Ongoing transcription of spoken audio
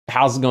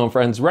How's it going,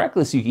 friends?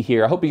 Reckless Yuki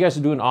here. I hope you guys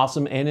are doing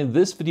awesome. And in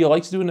this video, I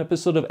like to do an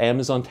episode of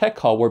Amazon Tech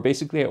Haul where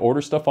basically I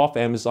order stuff off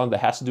Amazon that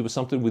has to do with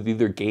something with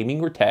either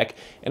gaming or tech,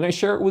 and I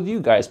share it with you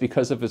guys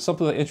because if it's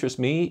something that interests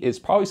me, it's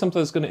probably something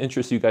that's going to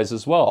interest you guys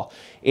as well.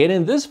 And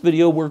in this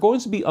video, we're going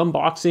to be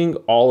unboxing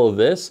all of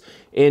this.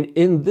 And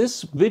in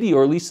this video,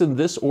 or at least in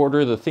this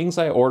order, the things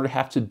I ordered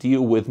have to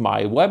deal with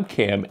my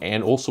webcam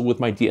and also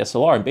with my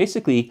DSLR. And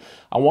basically,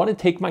 I want to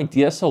take my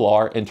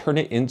DSLR and turn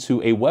it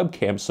into a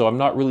webcam, so I'm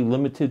not really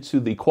limited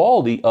to the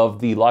quality of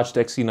the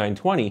Logitech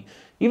C920.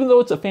 Even though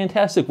it's a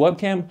fantastic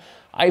webcam,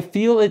 I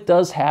feel it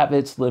does have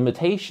its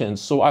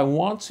limitations. So I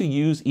want to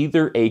use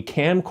either a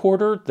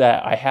camcorder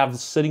that I have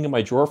sitting in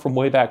my drawer from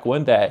way back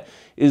when that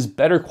is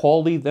better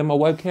quality than my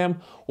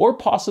webcam, or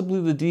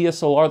possibly the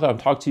DSLR that I'm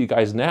talking to you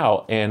guys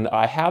now. And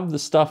I have the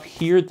stuff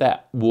here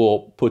that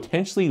will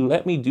potentially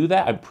let me do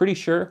that. I'm pretty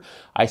sure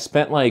I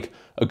spent like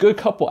a good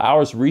couple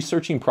hours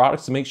researching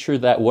products to make sure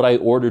that what I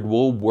ordered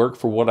will work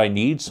for what I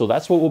need. So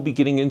that's what we'll be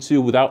getting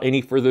into. Without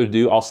any further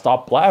ado, I'll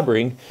stop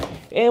blabbering.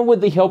 And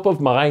with the help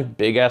of my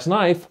big ass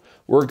knife,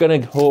 we're gonna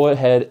go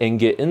ahead and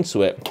get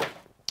into it.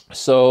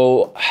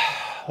 So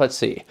let's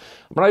see.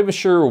 I'm not even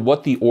sure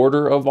what the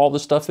order of all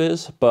this stuff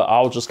is, but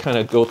I'll just kind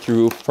of go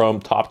through from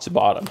top to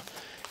bottom.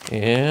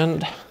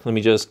 And let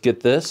me just get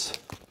this.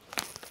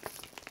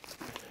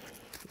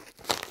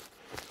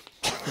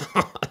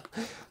 All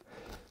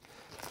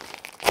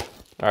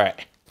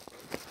right.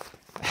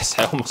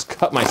 I almost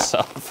cut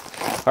myself.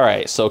 All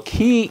right, so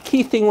key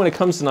thing when it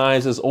comes to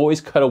knives is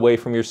always cut away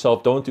from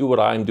yourself. Don't do what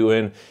I'm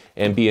doing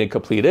and be a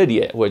complete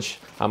idiot, which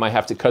I might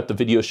have to cut the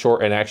video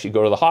short and actually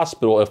go to the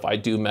hospital if I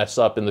do mess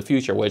up in the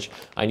future, which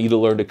I need to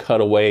learn to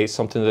cut away,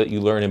 something that you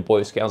learn in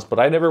Boy Scouts, but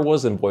I never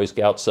was in Boy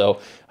Scouts, so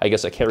I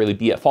guess I can't really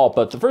be at fault.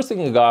 But the first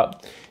thing I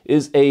got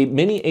is a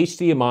mini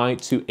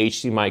HDMI to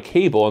HDMI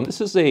cable, and this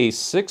is a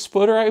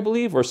 6-footer, I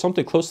believe, or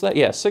something close to that.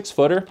 Yeah,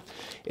 6-footer.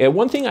 And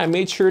one thing I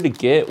made sure to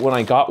get when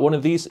I got one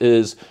of these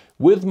is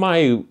with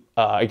my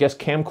I guess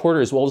camcorder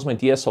as well as my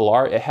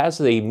DSLR, it has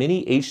a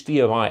mini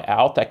HDMI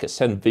out that could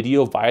send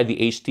video via the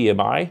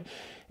HDMI.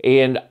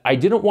 And I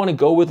didn't want to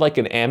go with like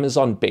an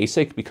Amazon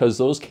Basic because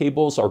those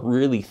cables are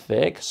really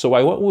thick. So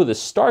I went with a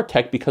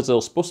StarTech because it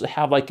was supposed to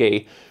have like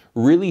a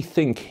really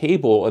thin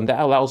cable, and that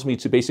allows me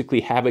to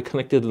basically have it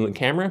connected to the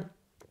camera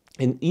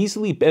and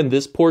easily bend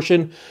this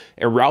portion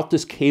and route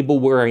this cable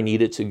where I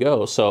need it to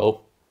go.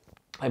 So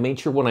I made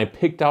sure when I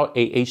picked out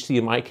a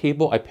HDMI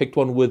cable, I picked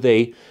one with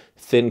a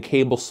thin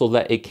cable so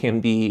that it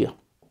can be,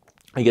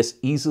 I guess,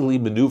 easily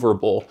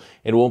maneuverable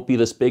and won't be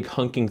this big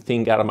hunking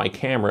thing out of my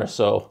camera.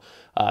 So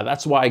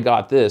that's why I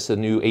got this, a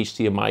new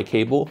HDMI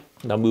cable.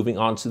 Now moving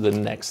on to the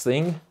next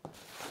thing.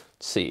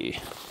 Let's see.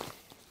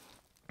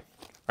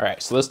 All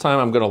right, so this time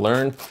I'm gonna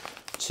learn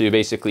to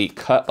basically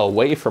cut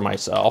away from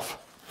myself.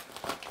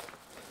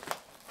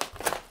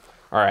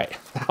 All right,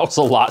 that was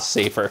a lot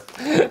safer.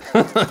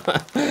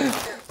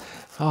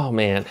 Oh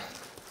man.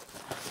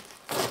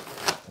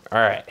 All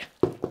right.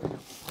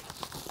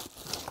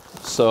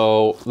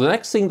 So the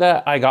next thing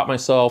that I got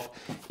myself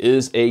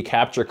is a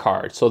capture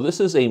card. So this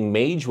is a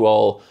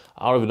Magewell,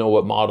 I don't even know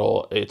what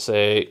model. It's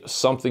a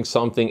something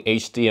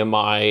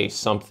HDMI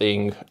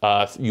something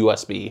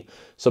USB.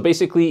 So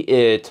basically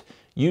it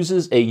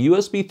uses a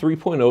USB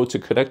 3.0 to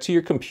connect to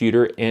your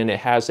computer, and it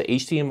has the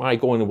HDMI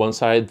going to one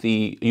side,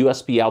 the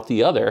USB out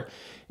the other.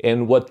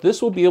 And what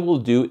this will be able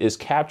to do is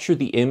capture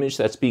the image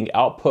that's being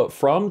output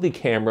from the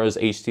camera's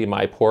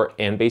HDMI port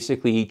and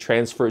basically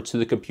transfer it to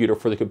the computer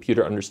for the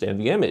computer to understand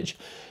the image.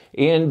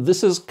 And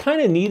this is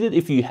kind of needed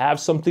if you have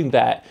something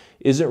that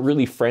isn't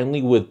really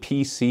friendly with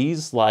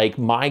PCs, like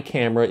my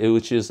camera,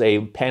 which is a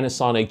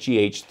Panasonic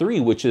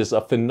GH3, which is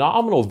a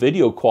phenomenal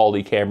video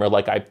quality camera.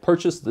 Like I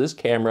purchased this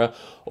camera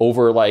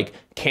over like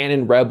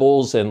Canon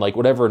Rebels and like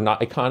whatever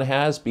Nikon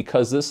has,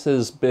 because this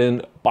has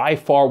been by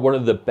far one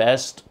of the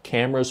best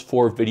cameras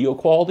for video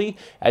quality.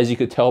 As you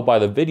could tell by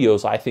the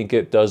videos, I think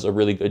it does a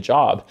really good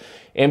job.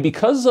 And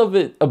because of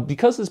it,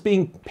 because it's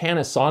being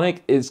Panasonic,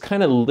 it's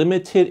kind of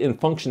limited in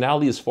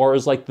functionality as far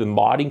as like the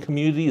modding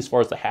community, as far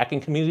as the hacking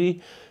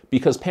community,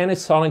 because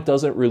Panasonic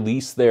doesn't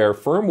release their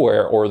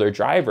firmware or their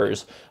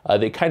drivers.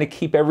 They kind of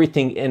keep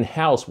everything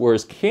in-house,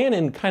 whereas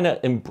Canon kind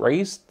of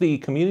embraced the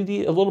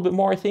community a little bit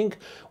more, I think,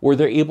 where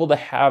they're able to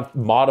have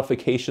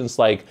modifications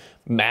like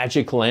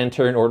Magic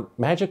Lantern, or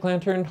Magic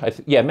Lantern?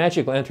 Yeah,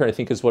 Magic Lantern I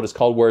think is what it's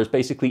called, where it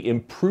basically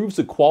improves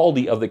the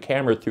quality of the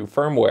camera through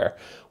firmware,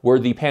 where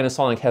the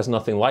Panasonic has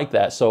nothing like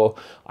that. So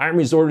I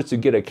resorted to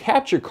get a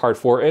capture card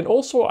for it. And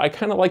also I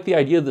kind of like the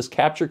idea of this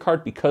capture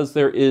card because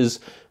there is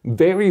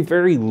very,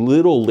 very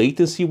little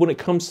latency when it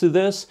comes to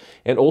this.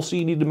 And also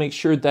you need to make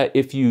sure that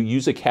if you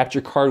use a capture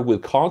card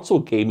with console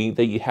gaming,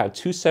 that you have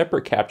two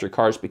separate capture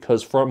cards,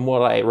 because from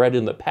what I read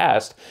in the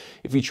past,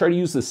 if you try to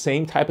use the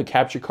same type of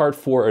capture card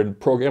for a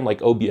program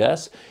like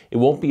OBS, it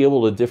won't be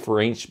able to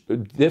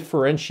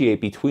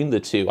differentiate between the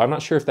two. I'm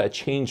not sure if that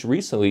changed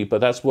recently, but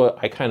that's what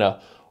I kind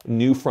of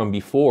knew from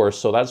before.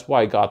 So that's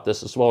why I got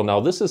this as well.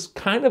 Now this is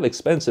kind of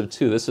expensive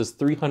too. This is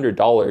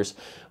 $300.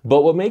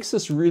 But what makes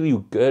this really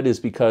good is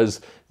because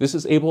this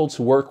is able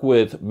to work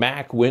with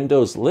Mac,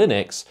 Windows,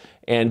 Linux,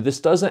 and this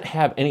doesn't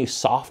have any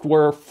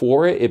software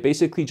for it. It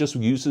basically just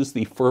uses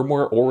the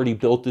firmware already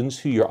built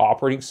into your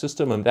operating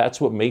system, and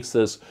that's what makes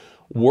this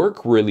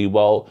work really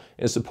well.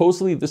 And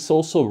supposedly this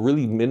also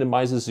really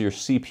minimizes your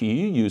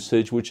CPU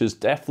usage, which is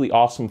definitely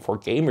awesome for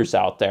gamers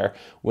out there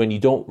when you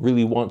don't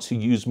really want to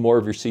use more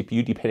of your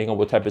CPU depending on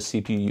what type of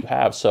CPU you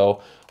have.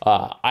 So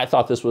I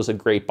thought this was a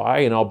great buy,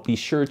 and I'll be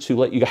sure to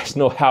let you guys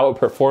know how it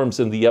performs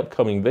in the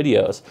upcoming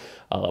videos.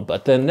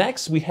 But then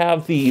next we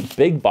have the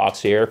big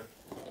box here.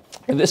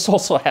 And this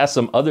also has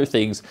some other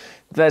things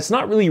that's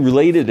not really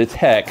related to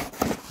tech,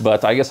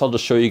 but I guess I'll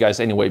just show you guys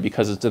anyway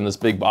because it's in this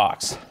big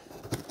box.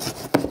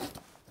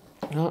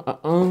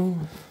 So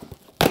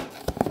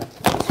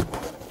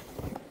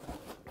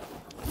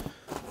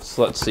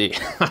let's see.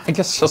 I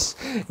guess just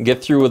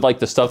get through with like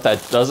the stuff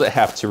that doesn't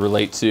have to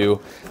relate to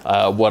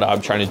what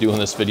I'm trying to do in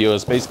this video.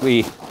 Is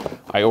basically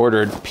I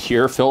ordered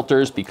pure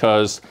filters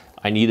because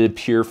I needed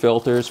pure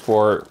filters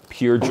for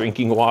pure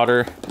drinking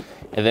water.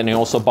 And then I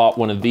also bought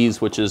one of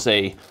these, which is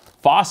a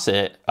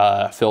Faucet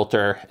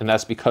filter, and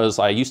that's because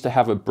I used to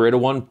have a Brita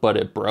one, but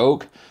it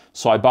broke.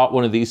 So I bought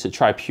one of these to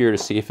try pure to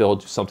see if it'll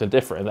do something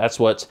different. That's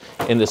what's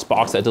in this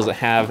box that doesn't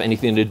have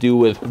anything to do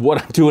with what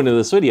I'm doing in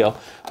this video.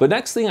 But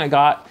next thing I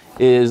got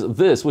is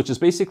this, which is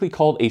basically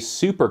called a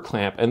super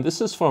clamp, and this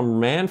is from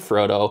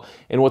Manfrotto.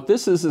 And what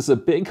this is a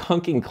big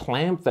hunking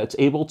clamp that's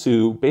able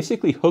to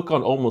basically hook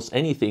on almost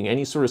anything,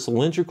 any sort of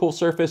cylindrical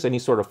surface, any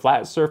sort of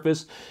flat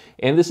surface.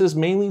 And this is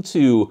mainly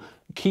to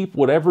keep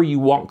whatever you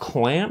want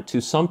clamped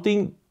to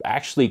something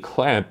actually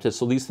clamped.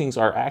 So these things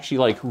are actually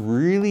like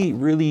really,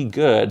 really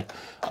good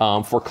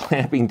for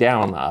clamping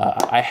down.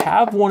 I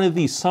have one of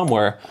these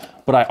somewhere,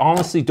 but I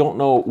honestly don't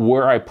know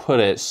where I put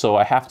it. So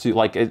I have to,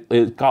 like,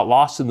 it got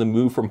lost in the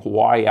move from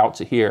Hawaii out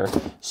to here.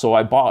 So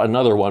I bought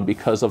another one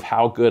because of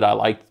how good I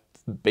liked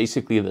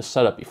basically the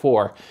setup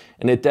before.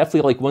 And it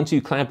definitely, like, once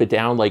you clamp it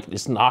down, like,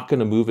 it's not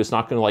gonna move, it's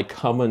not gonna like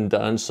come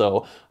undone.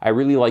 So I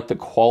really like the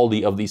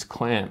quality of these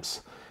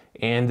clamps.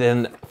 And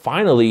then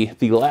finally,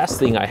 the last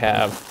thing I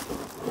have,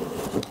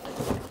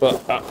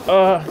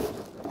 all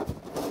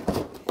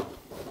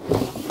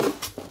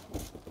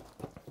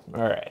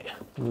right,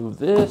 move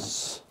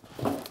this.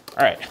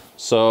 All right,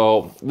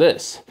 so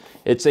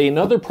it's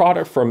another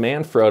product from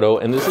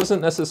Manfrotto, and this isn't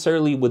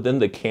necessarily within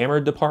the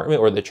camera department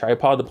or the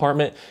tripod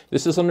department.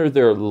 This is under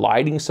their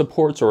lighting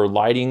supports or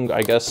lighting,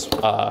 I guess,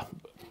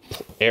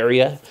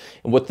 area.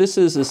 And what this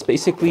is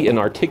basically an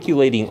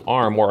articulating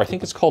arm, or I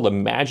think it's called a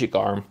magic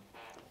arm.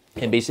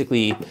 And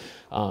basically,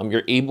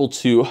 you're able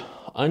to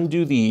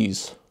undo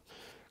these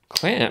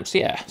clamps.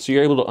 Yeah, so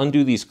you're able to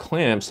undo these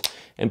clamps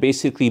and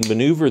basically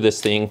maneuver this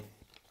thing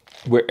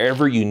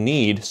wherever you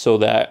need, so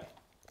that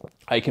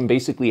I can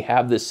basically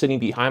have this sitting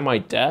behind my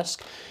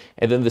desk,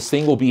 and then this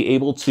thing will be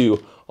able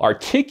to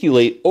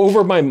articulate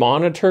over my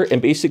monitor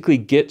and basically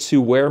get to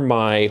where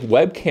my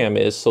webcam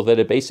is, so that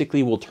it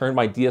basically will turn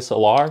my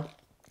DSLR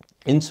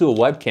into a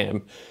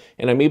webcam.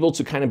 And I'm able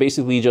to kind of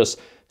basically just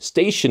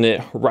station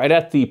it right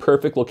at the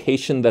perfect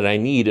location that I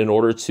need in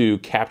order to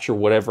capture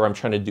whatever I'm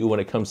trying to do when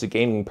it comes to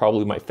gaming,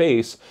 probably my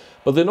face.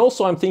 But then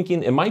also I'm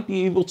thinking it might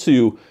be able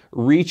to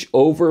reach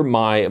over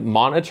my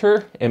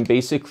monitor and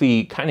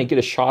basically kind of get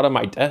a shot of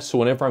my desk. So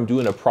whenever I'm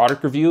doing a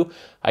product review,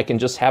 I can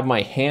just have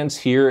my hands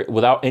here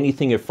without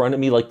anything in front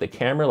of me like the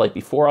camera. Like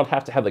before, I'd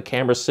have to have the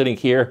camera sitting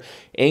here,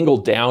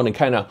 angled down, and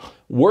kind of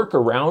work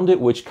around it,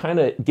 which kind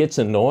of gets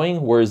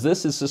annoying. Whereas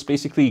this is just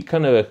basically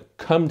kind of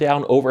come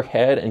down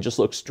overhead and just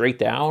look straight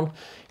down.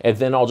 And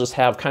then I'll just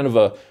have kind of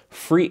a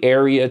free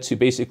area to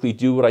basically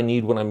do what I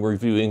need when I'm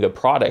reviewing a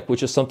product,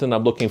 which is something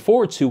I'm looking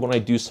forward to when I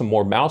do some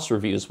more mouse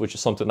reviews, which is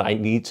something I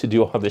need to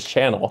do on this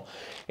channel.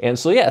 And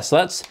so yeah, so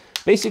that's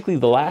basically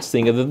the last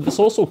thing. And then this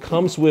also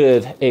comes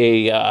with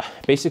a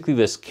basically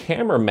this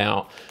camera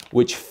mount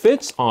which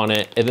fits on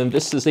it, and then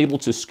this is able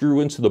to screw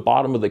into the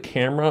bottom of the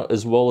camera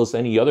as well as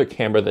any other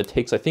camera that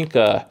takes, I think,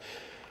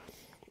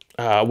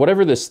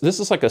 whatever this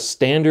is like a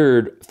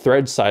standard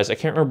thread size. I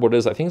can't remember what it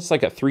is. I think it's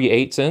like a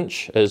 3/8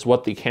 inch is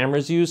what the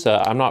cameras use.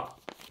 I'm not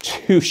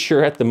too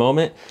sure at the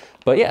moment,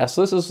 but yeah,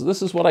 so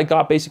this is what I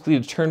got basically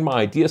to turn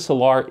my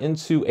DSLR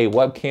into a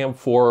webcam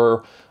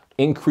for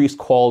increased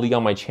quality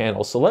on my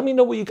channel. So let me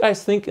know what you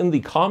guys think in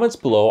the comments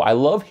below. I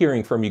love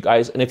hearing from you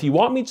guys, and if you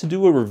want me to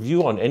do a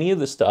review on any of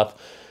this stuff,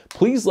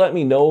 please let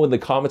me know in the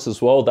comments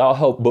as well. That'll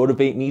help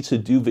motivate me to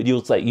do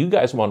videos that you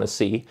guys want to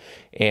see.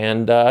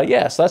 And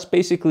yeah, so that's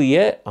basically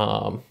it.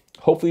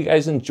 Hopefully you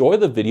guys enjoy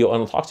the video,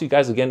 and I'll talk to you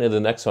guys again in the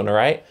next one, all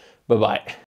right? Bye-bye.